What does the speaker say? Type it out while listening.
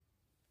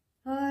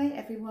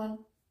everyone.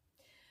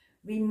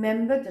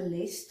 Remember the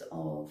list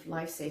of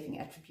life-saving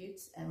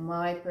attributes and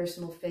my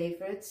personal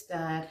favorites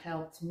that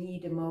helped me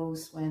the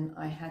most when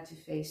I had to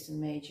face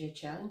some major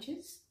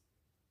challenges?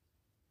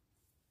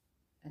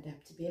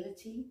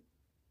 Adaptability,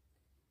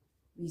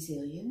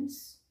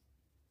 resilience,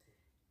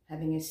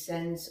 having a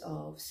sense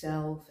of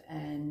self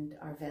and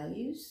our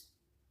values,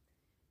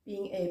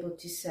 being able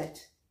to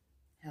set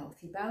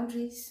healthy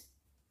boundaries,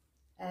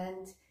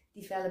 and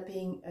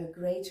developing a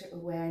greater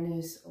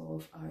awareness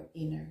of our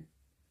inner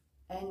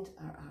and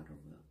our outer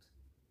world.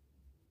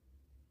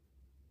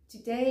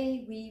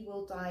 Today we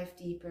will dive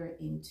deeper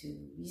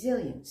into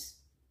resilience.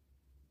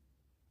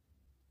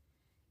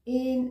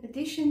 In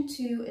addition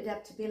to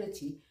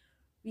adaptability,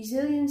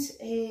 resilience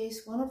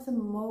is one of the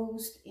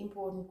most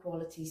important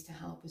qualities to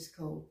help us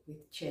cope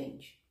with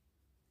change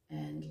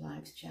and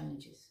life's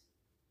challenges.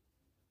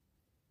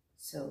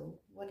 So,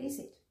 what is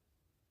it?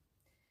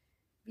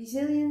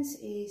 Resilience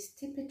is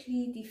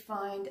typically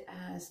defined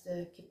as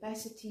the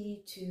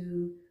capacity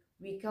to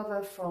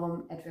recover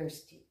from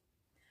adversity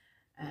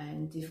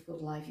and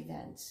difficult life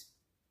events.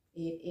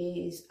 It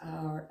is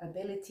our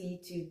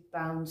ability to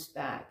bounce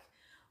back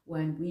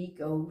when we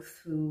go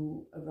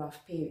through a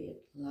rough period,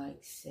 like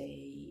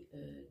say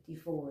a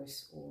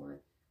divorce or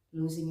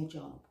losing a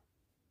job.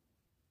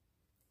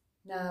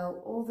 Now,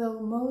 although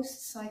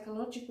most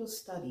psychological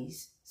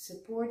studies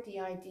support the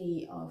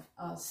idea of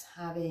us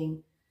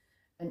having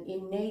an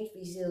innate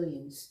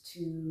resilience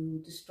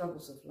to the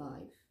struggles of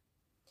life,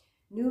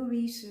 new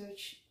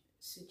research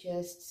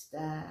suggests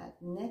that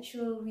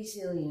natural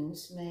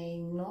resilience may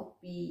not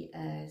be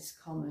as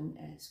common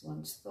as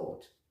once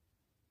thought.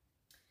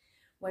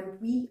 When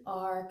we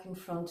are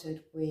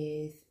confronted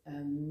with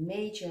a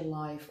major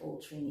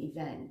life-altering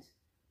event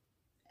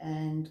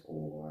and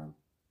or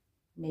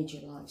major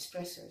life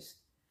stressors,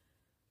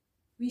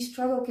 we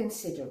struggle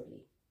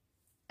considerably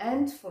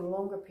and for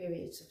longer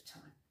periods of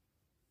time.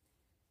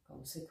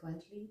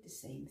 Consequently, the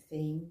same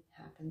thing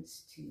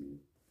happens to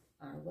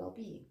our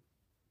well-being.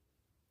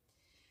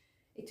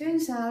 It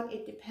turns out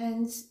it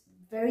depends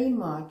very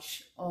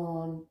much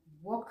on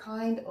what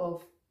kind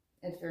of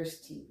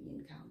adversity we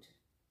encounter.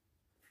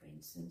 For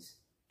instance,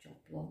 job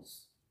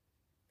loss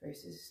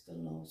versus the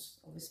loss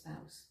of a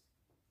spouse.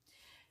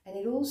 And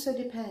it also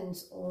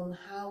depends on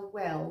how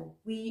well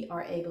we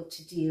are able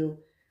to deal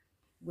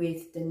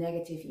with the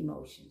negative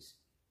emotions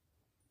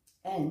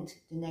and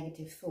the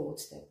negative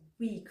thoughts that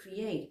we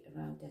create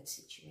around that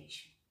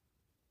situation.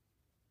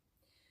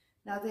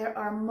 Now, there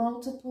are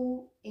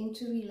multiple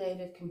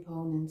interrelated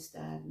components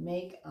that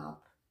make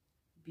up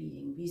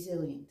being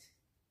resilient.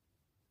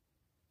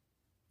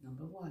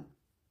 Number one,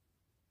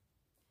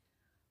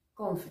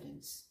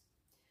 confidence.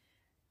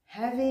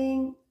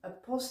 Having a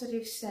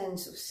positive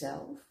sense of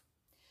self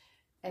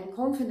and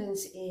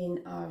confidence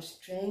in our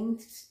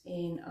strengths,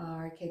 in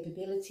our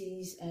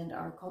capabilities and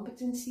our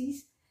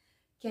competencies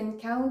can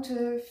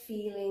counter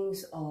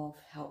feelings of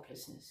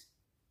helplessness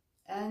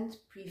and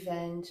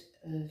prevent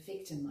a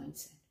victim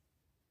mindset.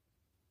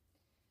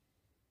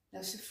 Now,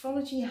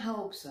 sophrology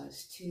helps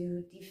us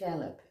to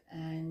develop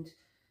and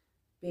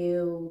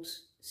build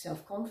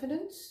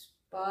self-confidence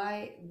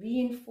by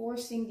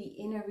reinforcing the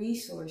inner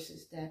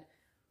resources that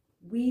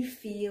we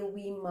feel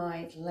we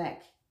might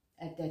lack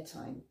at that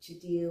time to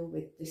deal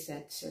with the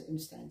set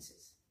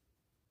circumstances.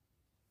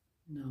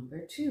 Number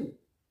two,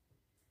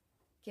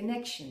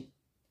 connection.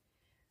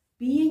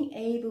 Being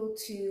able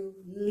to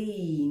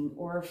lean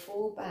or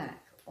fall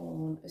back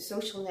on a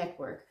social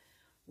network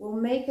will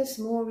make us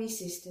more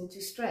resistant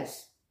to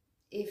stress.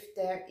 If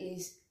there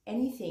is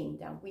anything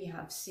that we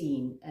have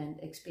seen and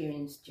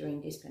experienced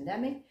during this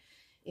pandemic,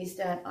 is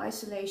that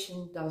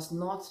isolation does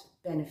not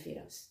benefit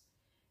us,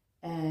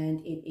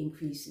 and it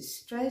increases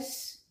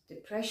stress,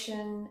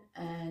 depression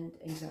and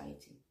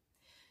anxiety.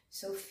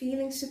 So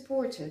feeling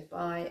supported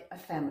by a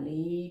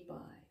family, by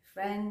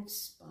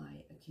friends,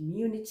 by a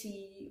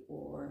community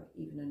or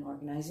even an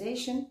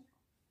organization,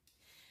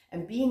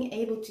 and being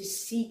able to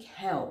seek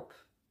help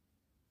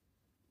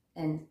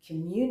and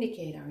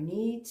communicate our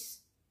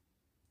needs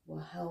will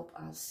help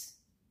us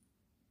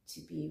to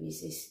be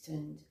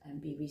resistant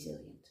and be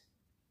resilient.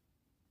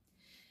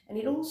 And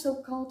it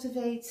also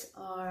cultivates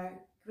our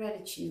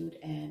gratitude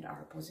and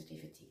our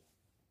positivity.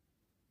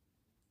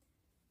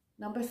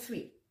 Number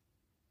three,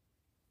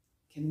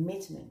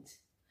 commitment.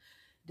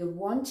 The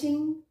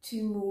wanting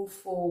to move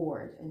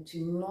forward and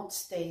to not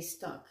stay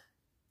stuck.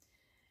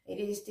 It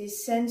is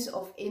this sense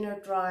of inner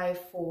drive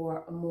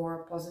for a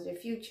more positive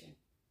future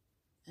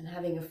and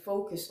having a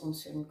focus on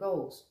certain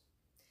goals.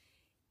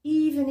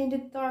 Even in the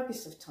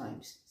darkest of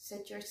times,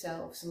 set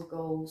yourself some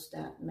goals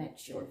that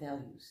match your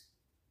values.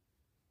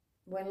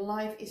 When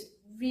life is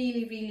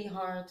really, really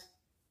hard,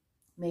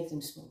 make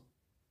them small.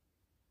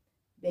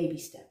 Baby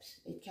steps.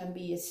 It can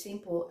be as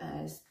simple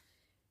as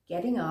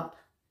getting up,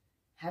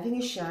 having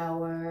a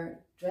shower,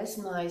 dress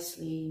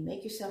nicely,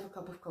 make yourself a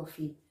cup of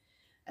coffee,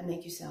 and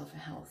make yourself a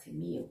healthy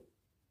meal.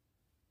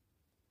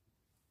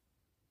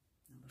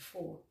 Number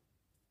four,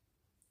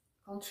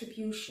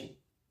 contribution.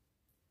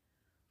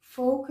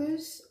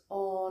 Focus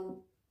on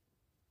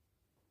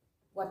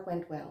what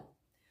went well,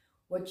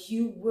 what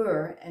you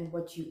were and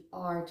what you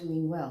are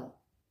doing well,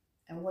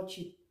 and what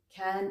you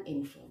can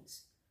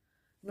influence,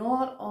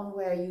 not on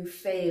where you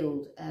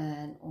failed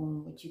and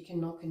on what you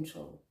cannot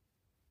control.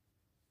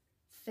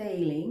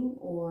 Failing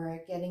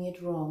or getting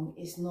it wrong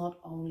is not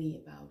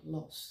only about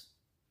loss.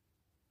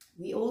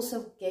 We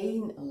also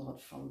gain a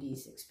lot from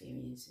these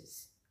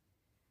experiences.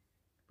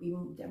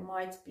 There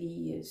might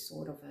be a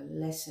sort of a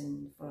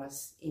lesson for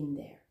us in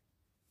there.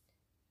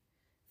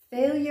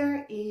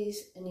 Failure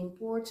is an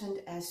important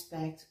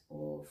aspect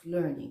of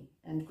learning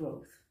and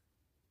growth.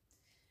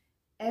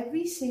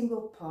 Every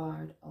single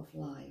part of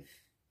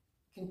life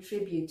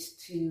contributes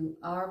to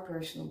our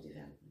personal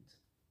development,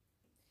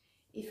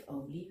 if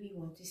only we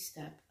want to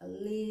step a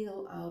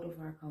little out of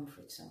our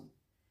comfort zone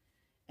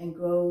and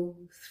grow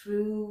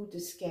through the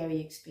scary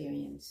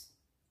experience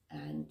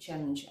and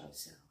challenge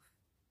ourselves.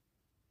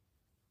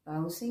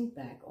 Bouncing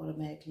back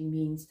automatically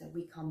means that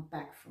we come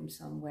back from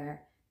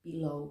somewhere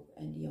below,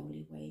 and the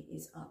only way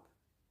is up.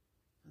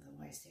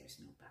 Otherwise, there's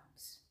no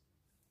bounce.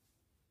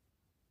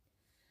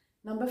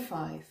 Number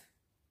 5,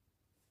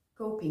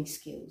 coping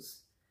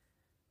skills.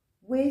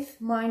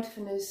 With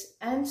mindfulness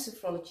and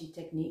sophrology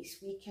techniques,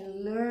 we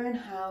can learn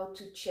how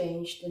to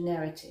change the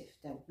narrative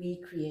that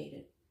we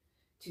created,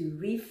 to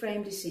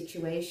reframe the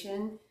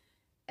situation,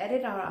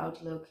 edit our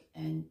outlook,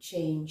 and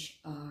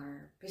change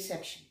our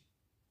perception.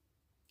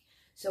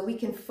 So we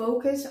can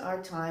focus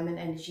our time and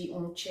energy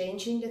on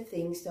changing the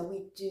things that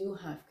we do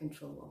have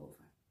control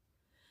over.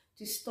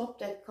 To stop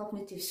that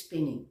cognitive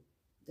spinning,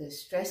 the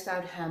stressed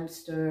out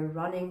hamster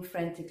running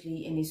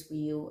frantically in his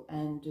wheel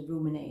and the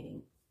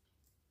ruminating.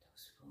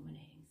 Those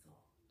ruminating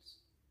thoughts.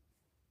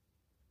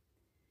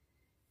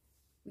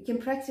 We can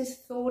practice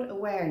thought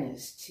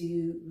awareness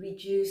to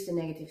reduce the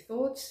negative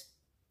thoughts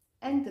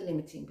and the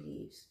limiting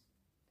beliefs.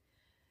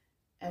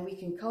 And we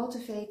can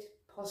cultivate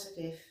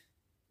positive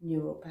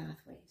neural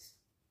pathways.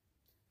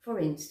 For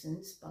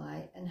instance,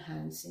 by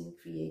enhancing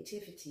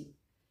creativity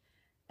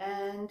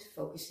and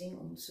focusing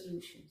on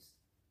solutions.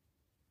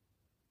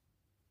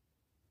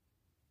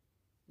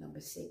 Number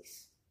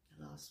 6,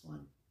 the last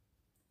one,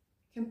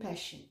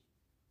 compassion.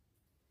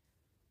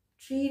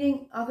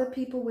 Treating other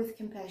people with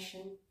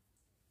compassion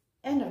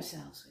and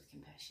ourselves with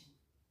compassion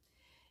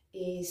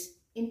is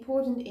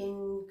important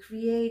in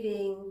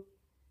creating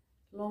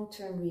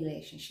long-term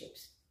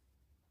relationships.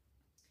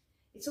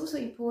 It's also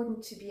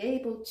important to be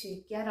able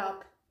to get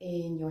up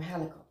in your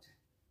helicopter,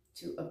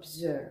 to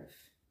observe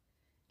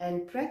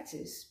and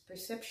practice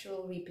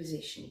perceptual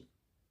repositioning.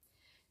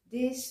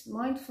 This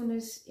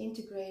mindfulness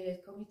integrated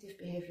cognitive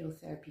behavioral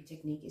therapy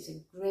technique is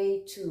a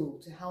great tool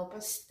to help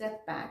us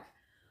step back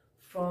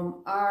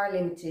from our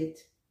limited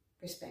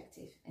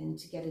perspective and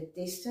to get a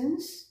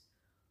distance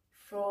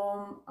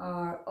from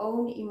our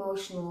own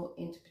emotional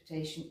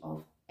interpretation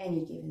of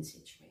any given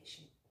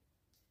situation.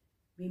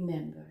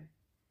 Remember,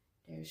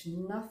 there's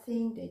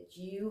nothing that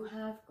you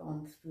have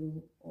gone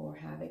through or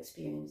have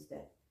experienced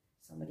that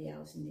somebody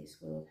else in this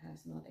world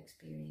has not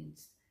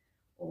experienced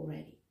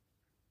already.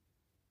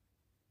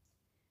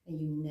 And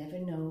you never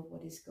know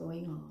what is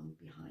going on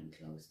behind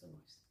closed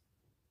doors.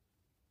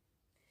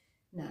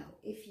 Now,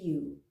 if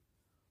you,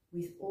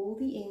 with all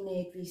the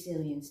innate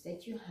resilience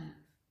that you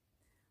have,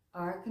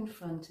 are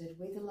confronted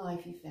with a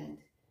life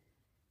event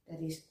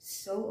that is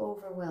so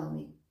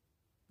overwhelming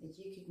that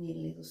you could need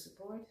a little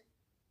support,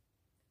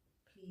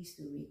 please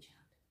do reach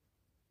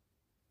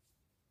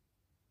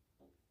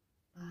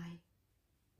out. Bye.